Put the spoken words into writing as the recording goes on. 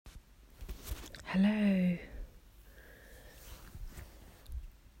Hello.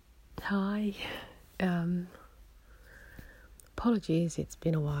 Hi. Apologies, it's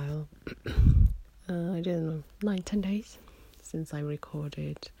been a while. I don't know, 9-10 days since I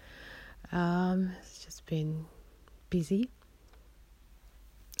recorded. It's just been busy.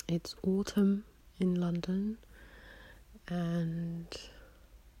 It's autumn in London and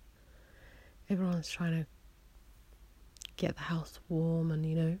everyone's trying to get the house warm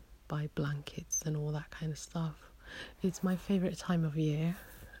and, buy blankets and all that kind of stuff. It's my favourite time of year,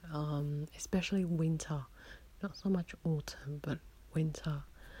 especially winter. Not so much autumn, but winter.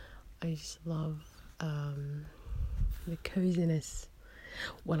 I just love the coziness.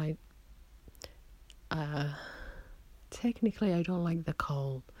 Well, technically I don't like the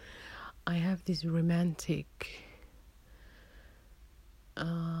cold. I have this romantic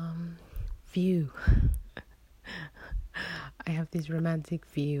view. I have this romantic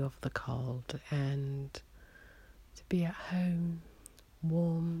view of the cold, and to be at home,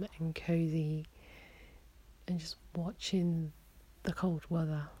 warm and cozy, and just watching the cold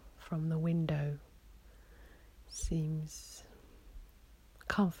weather from the window seems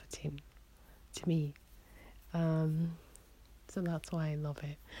comforting to me. So that's why I love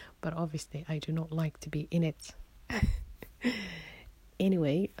it. But obviously I do not like to be in it.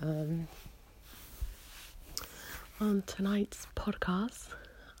 Anyway, on tonight's podcast,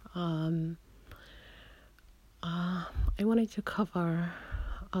 I wanted to cover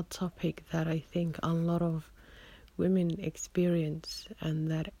a topic that I think a lot of women experience,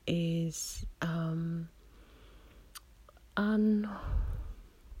 and that is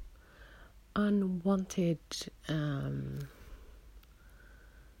unwanted,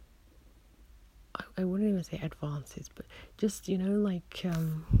 I wouldn't even say advances, but just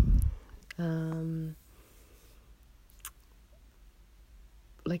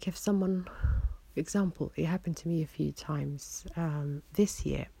like if someone, example, it happened to me a few times this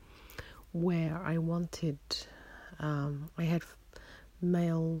year, where I wanted, I had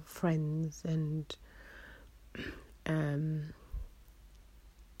male friends, and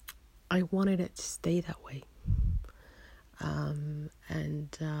I wanted it to stay that way, and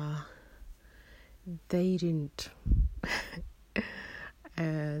they didn't.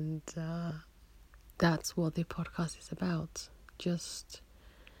 And that's what the podcast is about, just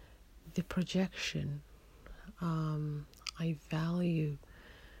the projection. I value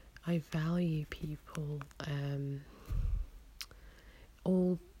people,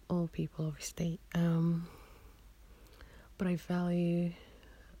 all people obviously, but I value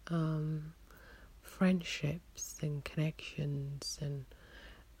friendships and connections, and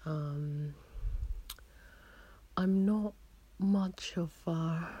I'm not much of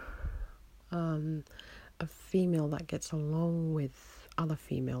a female that gets along with other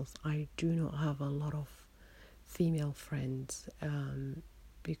females. I do not have a lot of female friends,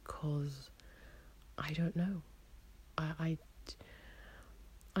 because I don't know. I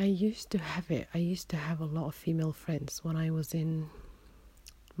used to have it. I used to have a lot of female friends when I was in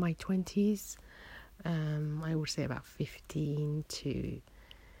my 20s. I would say about 15 to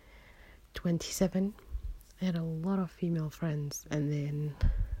 27. I had a lot of female friends, and then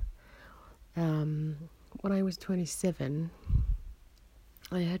when I was 27,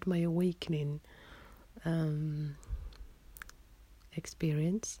 I had my awakening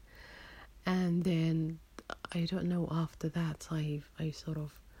experience, and then I don't know, after that I sort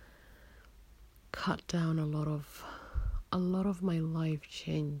of cut down a lot of my life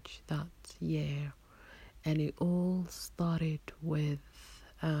changed that year, and it all started with,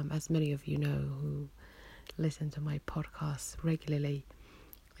 as many of you know who listen to my podcast regularly,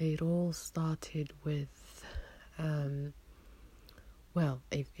 it all started with,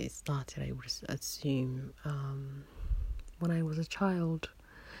 if it started, I would assume, when I was a child,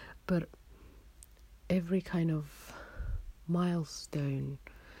 but every kind of milestone,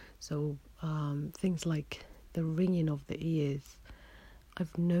 so things like the ringing of the ears,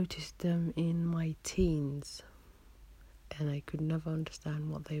 I've noticed them in my teens, and I could never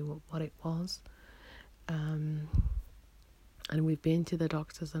understand what it was. And we've been to the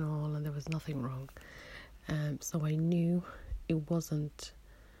doctors and all, and there was nothing wrong. So I knew it wasn't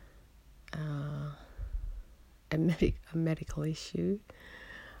a medical issue.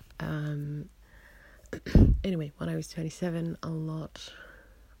 Anyway, when I was 27, a lot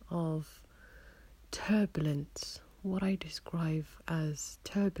of turbulence, what I describe as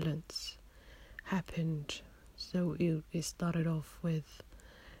turbulence, happened. So it started off with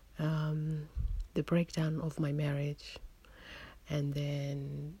the breakdown of my marriage, and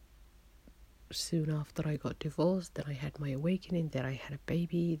then soon after I got divorced, then I had my awakening, then I had a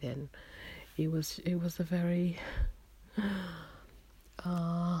baby, then it was a very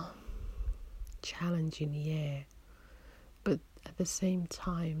challenging year, but at the same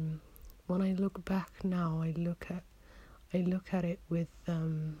time, when I look back now, I look at it with a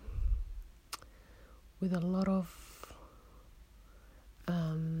lot of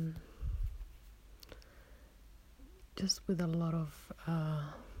just with a lot of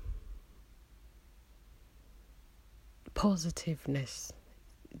positiveness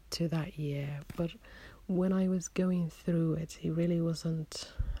to that year. But when I was going through it, it really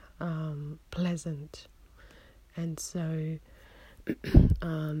wasn't pleasant, and so it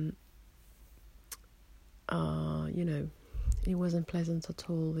wasn't pleasant at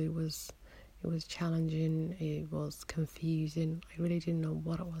all. It was challenging. It was confusing. I really didn't know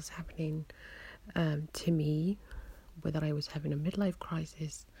what was happening to me, whether I was having a midlife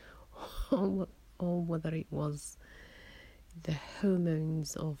crisis or whether it was the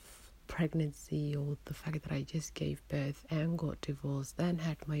hormones of pregnancy or the fact that I just gave birth and got divorced and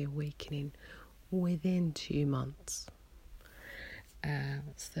had my awakening within 2 months.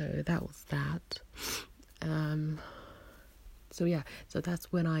 So that was that. So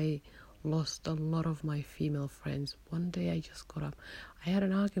that's when I lost a lot of my female friends. One day I just got up. I had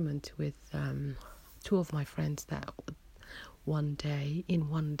an argument with 2 of my friends that one day,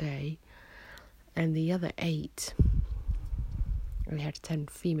 and the other 8, we had 10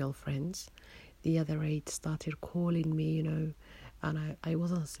 female friends. The other 8 started calling me, and I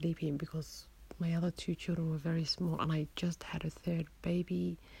wasn't sleeping because my other 2 children were very small, and I just had a 3rd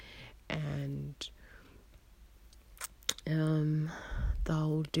baby, and the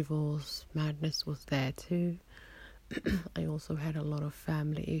whole divorce madness was there too. I also had a lot of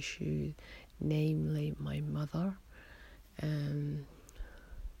family issues, namely my mother.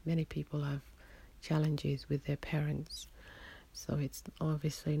 Many people have challenges with their parents, so it's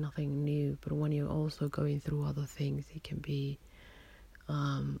obviously nothing new, but when you're also going through other things, it can be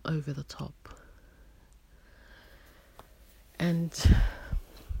over the top. And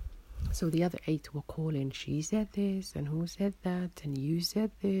so the other 8 were calling, she said this, and who said that, and you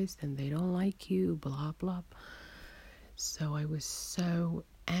said this, and they don't like you, blah, blah. So I was so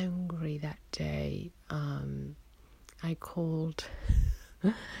angry that day. I called,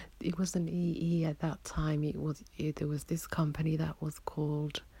 it wasn't EE at that time, there was this company that was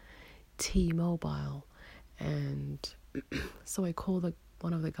called T-Mobile, and so I called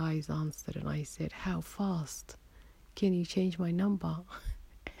one of the guys answered, and I said, how fast can you change my number?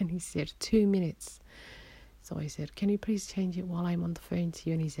 And he said 2 minutes. So I said, can you please change it while I'm on the phone to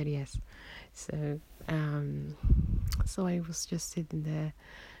you? And he said yes. So I was just sitting there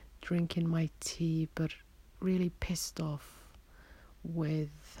drinking my tea, but really pissed off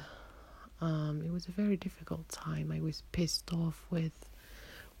with it was a very difficult time. I was pissed off with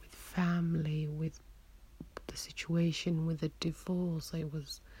family, with the situation, with the divorce. I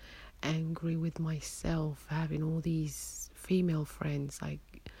was angry with myself, having all these female friends. I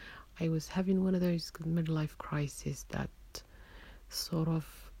was having one of those midlife crises that sort of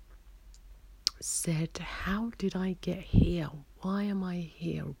said, how did I get here? Why am I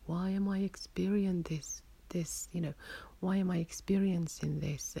here? Why am I experiencing this, why am I experiencing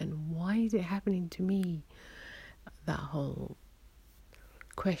this? And why is it happening to me? That whole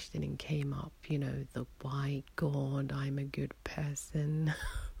questioning came up, the why God, I'm a good person.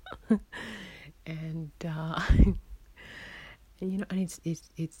 and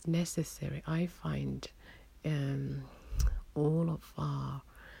it's necessary. I find all of our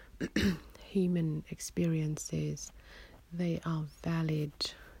human experiences, they are valid.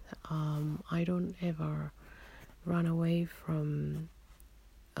 I don't ever run away from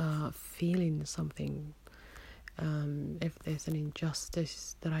feeling something. If there's an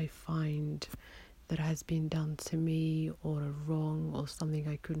injustice that I find that has been done to me, or a wrong, or something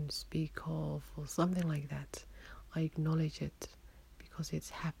I couldn't speak of, or something like that, I acknowledge it because it's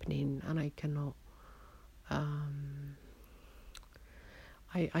happening, and I cannot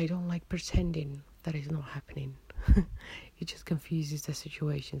I don't like pretending that it's not happening. It just confuses the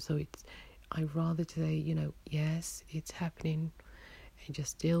situation. So I rather say, yes, it's happening, and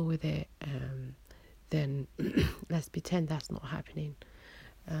just deal with it, then let's pretend that's not happening.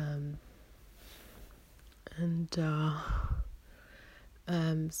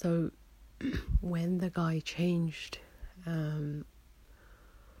 So when the guy changed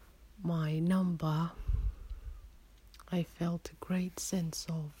my number, I felt a great sense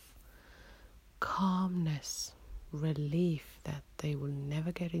of calmness, relief that they will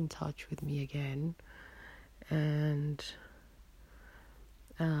never get in touch with me again. And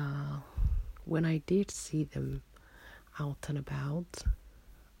when I did see them out and about,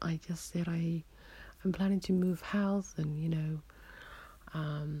 I just said I'm planning to move house, and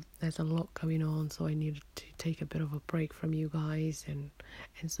there's a lot going on, so I needed to take a bit of a break from you guys, and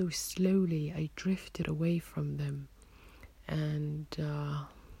so slowly I drifted away from them. And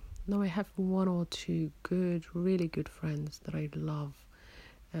now I have one or two really good friends that I love,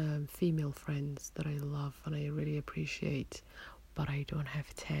 female friends that I love and I really appreciate, but I don't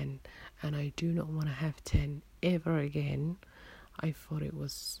have 10, and I do not want to have 10 ever again. I thought it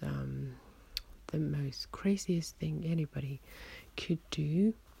was the most craziest thing anybody could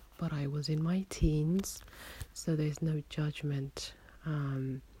do, but I was in my teens, so there's no judgment.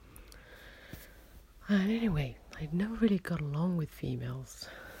 And anyway, I never really got along with females.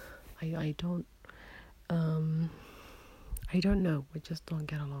 I don't know, we just don't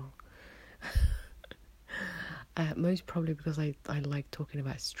get along. Most probably because I like talking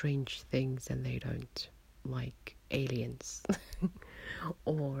about strange things and they don't, like aliens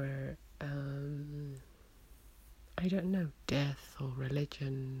or I don't know, death or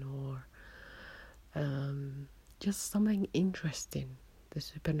religion or just something interesting, the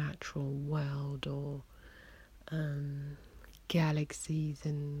supernatural world or galaxies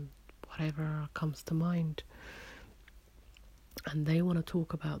and whatever comes to mind. And they want to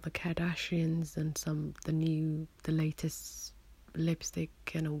talk about the Kardashians and the latest lipstick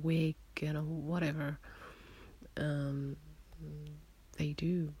and a wig and a whatever they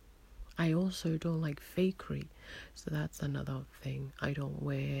do. I also don't like fakery, so that's another thing. I don't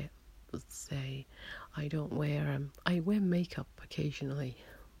wear, let's say, I wear makeup occasionally,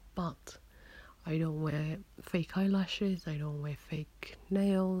 but I don't wear fake eyelashes, I don't wear fake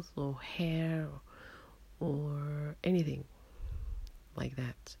nails or hair or anything like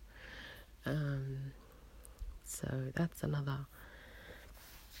that. So that's another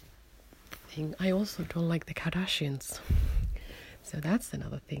thing. I also don't like the Kardashians, so that's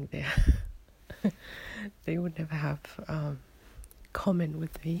another thing there. They would never have common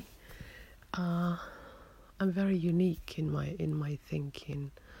with me. I'm very unique in my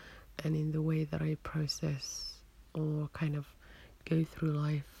thinking and in the way that I process or kind of go through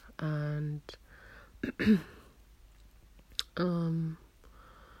life, and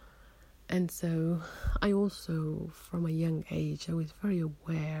and so I also, from a young age, I was very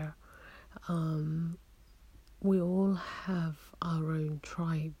aware. We all have our own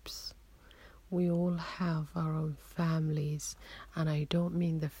tribes. We all have our own families, and I don't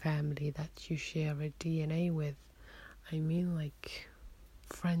mean the family that you share a DNA with. I mean like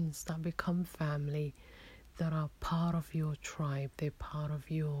friends that become family, that are part of your tribe. They're part of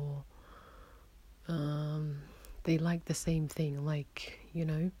your they like the same thing, like,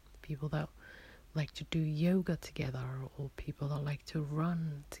 people that like to do yoga together, or people that like to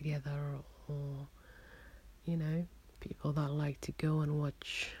run together, or people that like to go and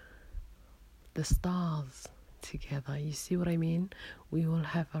watch the stars together. You see what I mean? We all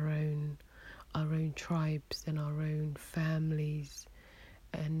have our own tribes and our own families,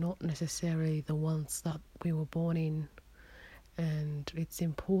 and not necessarily the ones that we were born in. And it's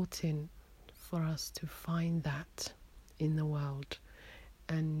important for us to find that in the world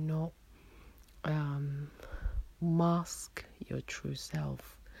and not mask your true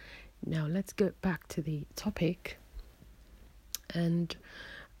self. Now let's go back to the topic. And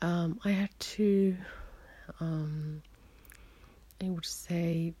I had to, I would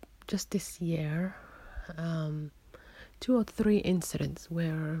say, just this year, 2 or 3 incidents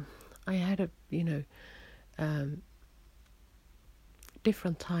where I had a,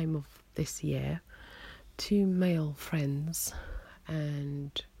 different time of this year, 2 male friends,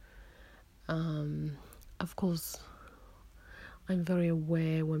 and of course I'm very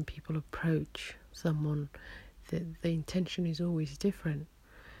aware when people approach someone that the intention is always different.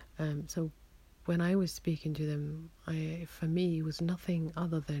 So when I was speaking to them, for me it was nothing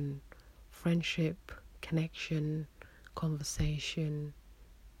other than friendship, connection, conversation,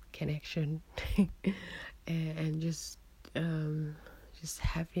 connection, and just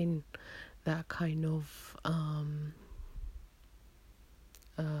having that kind of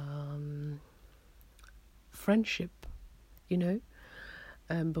friendship,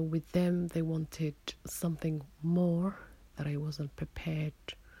 but with them they wanted something more that I wasn't prepared,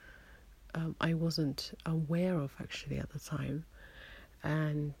 I wasn't aware of actually at the time.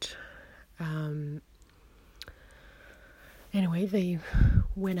 And anyway, they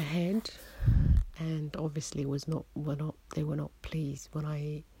went ahead, and obviously they were not pleased when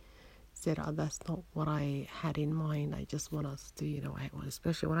I said, that's not what I had in mind. I just want us to,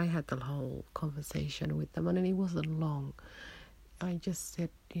 especially when I had the whole conversation with them, and it wasn't long. I just said,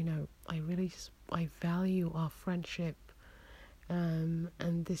 I value our friendship,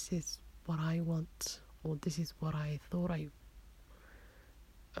 and this is what I want, or this is what I thought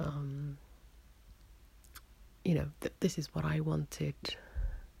this is what I wanted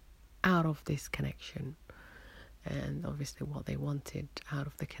out of this connection. And obviously what they wanted out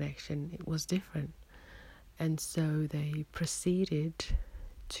of the connection, it was different. And so they proceeded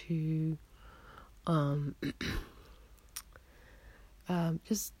to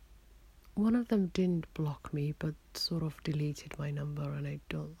just, one of them didn't block me, but sort of deleted my number, and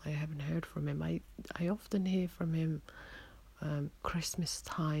I haven't heard from him. I often hear from him Christmas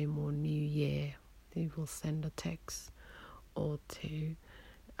time or New Year. He will send a text or two,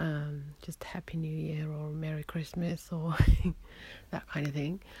 just Happy New Year or Merry Christmas or that kind of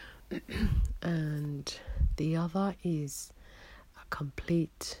thing. And the other is a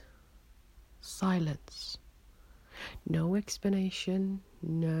complete silence. No explanation,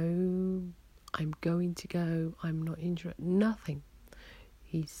 no I'm going to go, I'm not interested, nothing.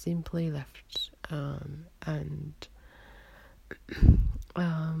 He simply left. And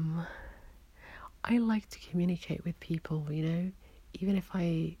I like to communicate with people, even if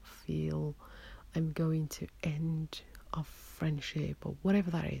I feel I'm going to end a friendship or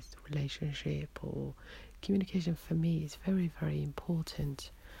whatever that is, relationship or communication, for me is very, very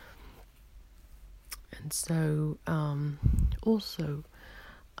important. And so also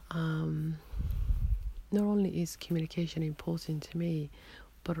not only is communication important to me,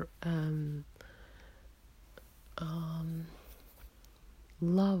 but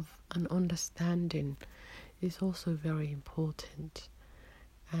love and understanding is also very important.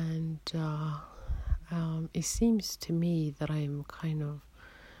 And it seems to me that I'm kind of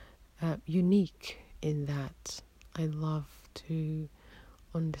unique in that I love to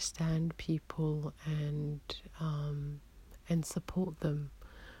understand people and support them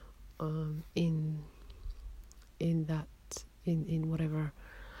in whatever,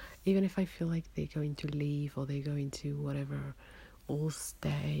 even if I feel like they're going to leave or they're going to whatever or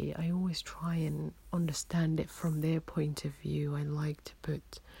stay, I always try and understand it from their point of view. I like to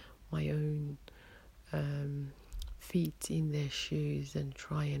put my own feet in their shoes and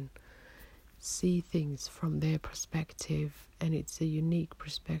try and see things from their perspective, and it's a unique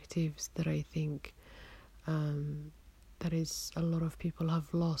perspective that I think that is a lot of people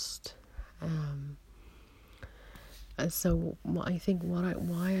have lost. So I think why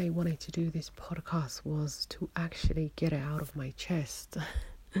I wanted to do this podcast was to actually get it out of my chest.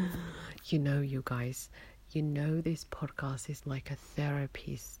 You guys, this podcast is like a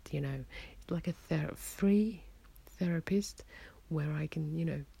therapist, it's like a free therapist where I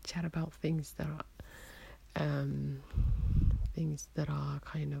can, chat about things that are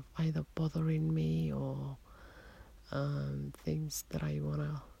kind of either bothering me or things that I want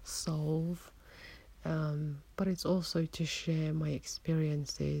to solve. But it's also to share my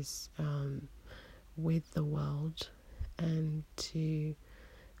experiences with the world and to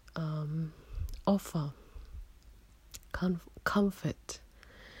offer comfort.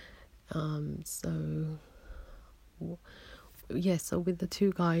 So with the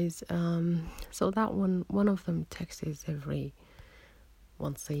two guys, so that one of them texts every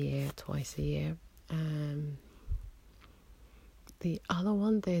once a year, twice a year. The other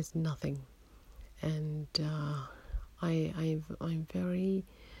one, there's nothing. And I'm very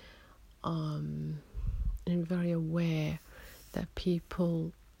aware that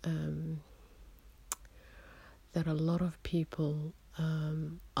people that a lot of people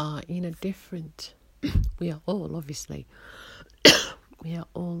are in a different we are all obviously we are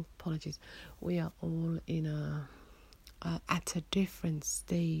all in at a different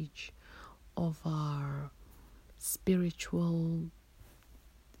stage of our spiritual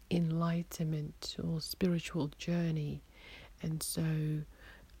enlightenment or spiritual journey. And so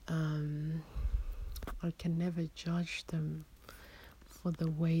I can never judge them for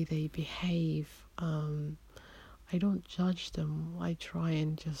the way they behave. I don't judge them. I try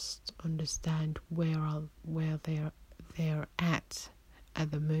and just understand where they're at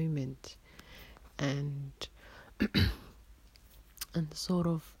the moment, and and sort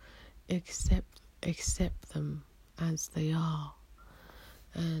of accept them as they are.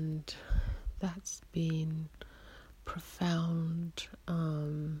 And that's been profound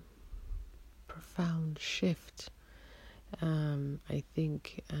shift, I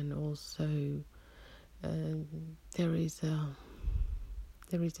think. And also there is a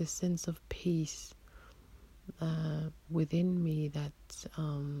sense of peace within me that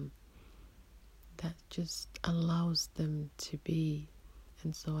just allows them to be.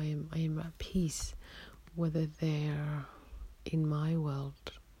 And so I am at peace whether they're in my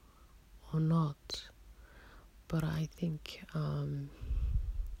world or not. but I think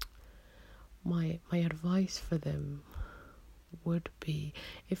my advice for them would be,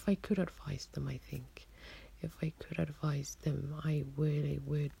 if I could advise them, I really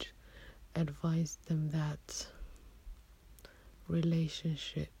would advise them that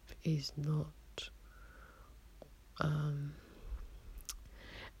relationship is not,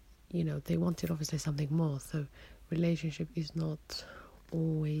 they wanted obviously something more, so relationship is not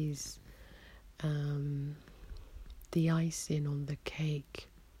always the icing on the cake,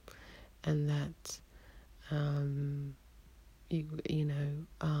 and that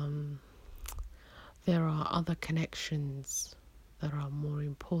there are other connections that are more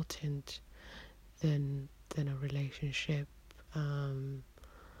important than a relationship,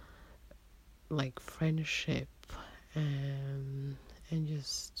 like friendship, and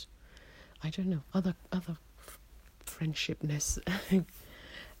just, I don't know, other friendshipness.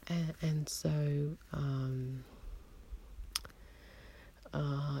 and so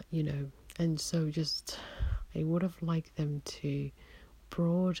and so just, I would have liked them to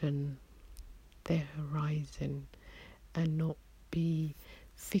broaden their horizon and not be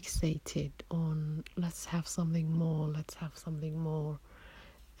fixated on let's have something more,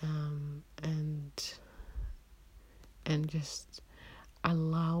 and just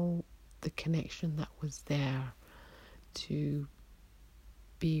allow the connection that was there to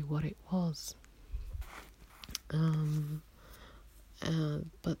be what it was.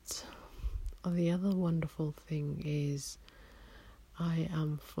 But the other wonderful thing is I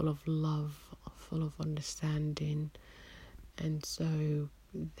am full of love, full of understanding, and so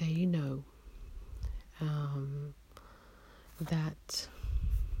they know that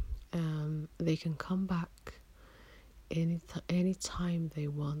they can come back any time they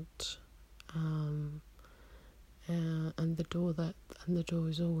want, and the door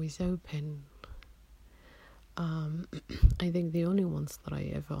is always open. I think the only ones that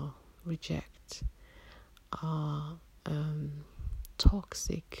I ever reject are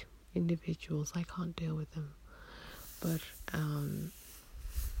toxic individuals. I can't deal with them. But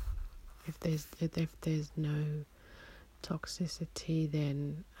if there's no toxicity,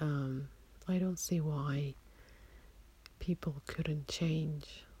 then I don't see why people couldn't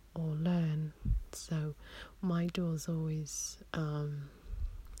change or learn. So my door's always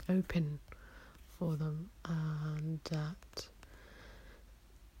open for them, and that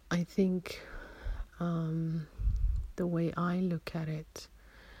I think the way I look at it,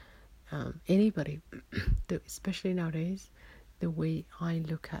 anybody, especially nowadays, the way I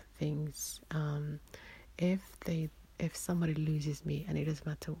look at things, if somebody loses me, and it doesn't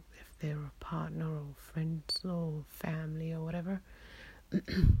matter if they're a partner or friends or family or whatever,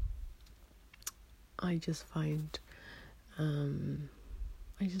 I just find,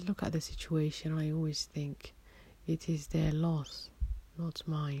 I just look at the situation, and I always think it is their loss, not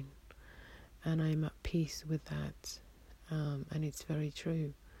mine, and I'm at peace with that, and it's very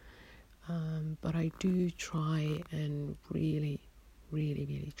true. But I do try and really, really,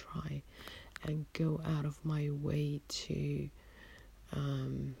 really try and go out of my way to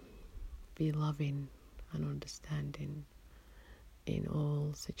be loving and understanding in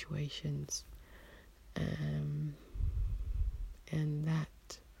all situations, and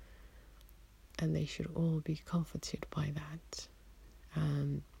they should all be comforted by that.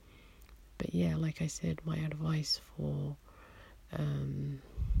 But yeah, like I said, my advice for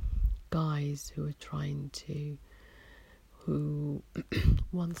guys who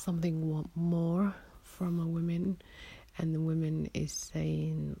want something more from a woman, and the woman is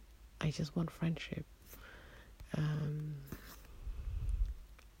saying, I just want friendship,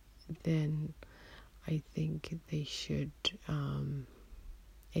 then I think they should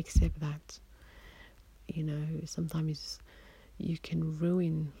accept that. Sometimes you can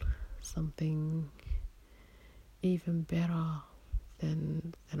ruin something even better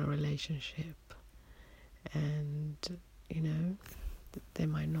than a relationship, and there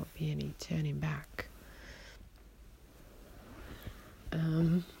might not be any turning back.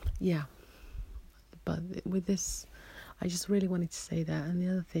 But with this, I just really wanted to say that. And the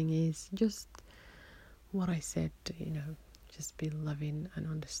other thing is just what I said, just be loving and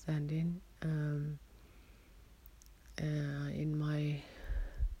understanding.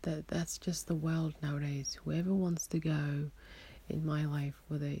 That's just the world nowadays. Whoever wants to go in my life,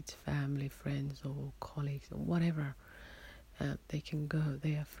 whether it's family, friends, or colleagues, or whatever, they can go.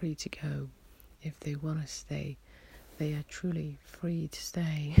 They are free to go. If they want to stay, they are truly free to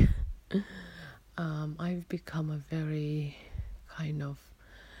stay. I've become a very kind of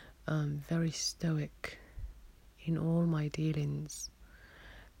very stoic in all my dealings,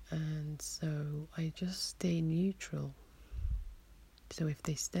 and so I just stay neutral. So if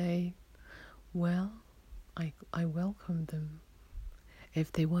they stay, well, I welcome them.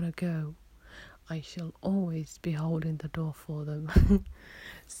 If they want to go, I shall always be holding the door for them.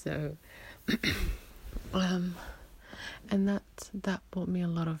 So, and that brought me a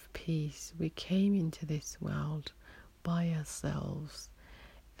lot of peace. We came into this world by ourselves,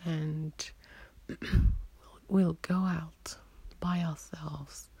 and we'll go out by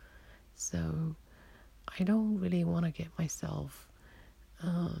ourselves. So I don't really want to get myself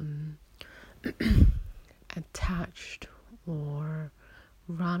attached or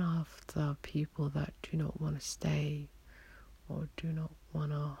run after people that do not want to stay or do not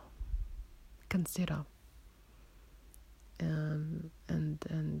want to consider. And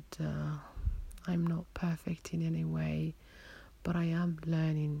I'm not perfect in any way, but I am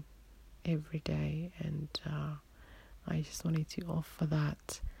learning every day, and I just wanted to offer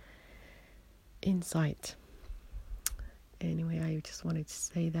that insight. Anyway, I just wanted to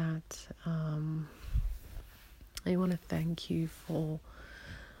say that I want to thank you for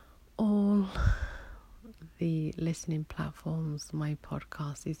all the listening platforms my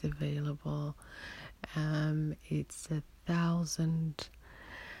podcast is available. It's 1,000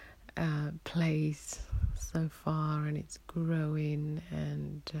 plays so far, and it's growing,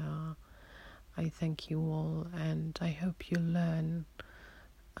 and I thank you all, and I hope you learn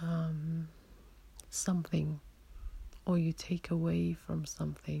something, or you take away from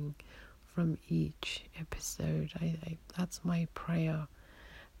something from each episode. I that's my prayer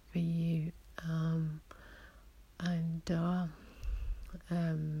for you, and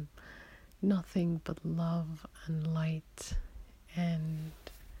nothing but love and light and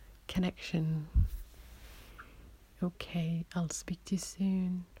connection. Okay, I'll speak to you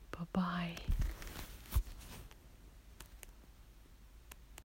soon. Bye-bye.